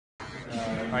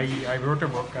I wrote a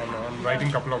book and I'm writing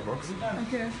a couple of books.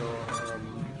 Okay.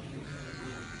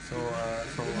 So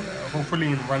hopefully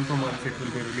in 1-2 months it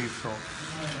will be released. So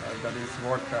that is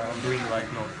what I'm doing right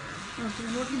now. Okay.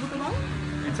 What's the book about?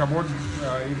 It's about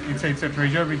it's a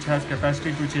treasure which has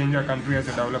capacity to change a country as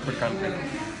a developed country.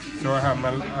 So I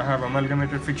have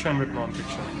amalgamated fiction with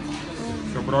non-fiction.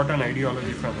 So brought an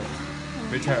ideology from it,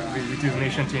 which is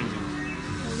nation changing.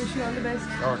 I wish you all the best.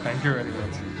 Oh, thank you very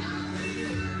much.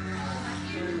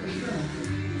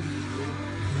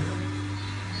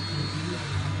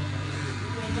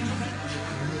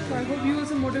 So I hope you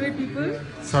also motivate people.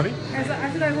 Sorry? I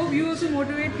said I hope you also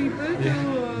motivate people to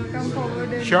come forward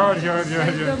and Sure.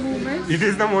 the movement. It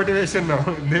is the motivation now.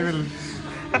 They will.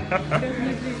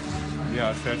 Definitely.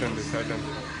 Yeah, certainly.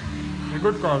 A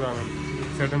good cause, I mean.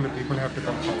 Certainly people have to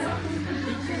come forward.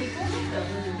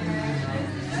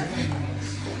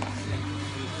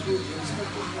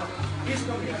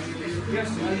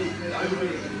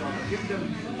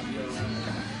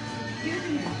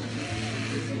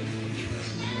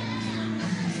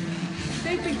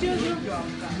 Take pictures.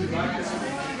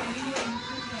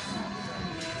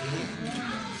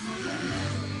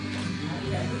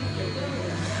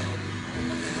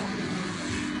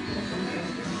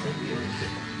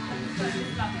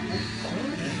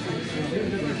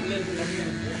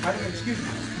 Excuse me.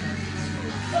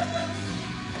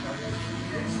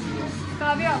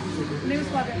 Kavya. Name is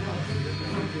Kavya.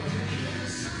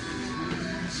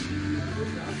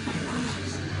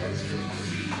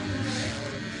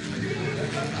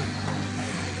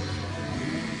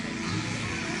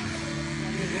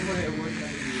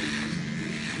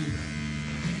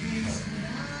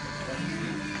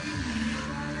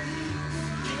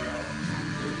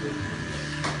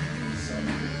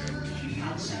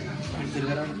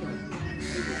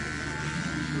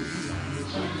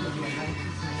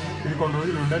 ఇది కొన్ని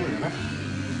రోజులు ఉండాలి కదా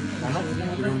అన్న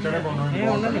ఇది ఉంటేనే కొన్ని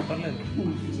రోజులు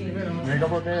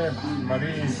లేకపోతే మరీ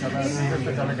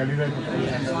చాలా గలీజ్ అయిపోతుంది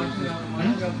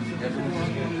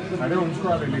అదే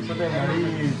ఉంచుకోవాలి లేకపోతే మరీ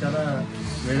చాలా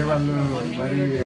వేరే వాళ్ళు మరీ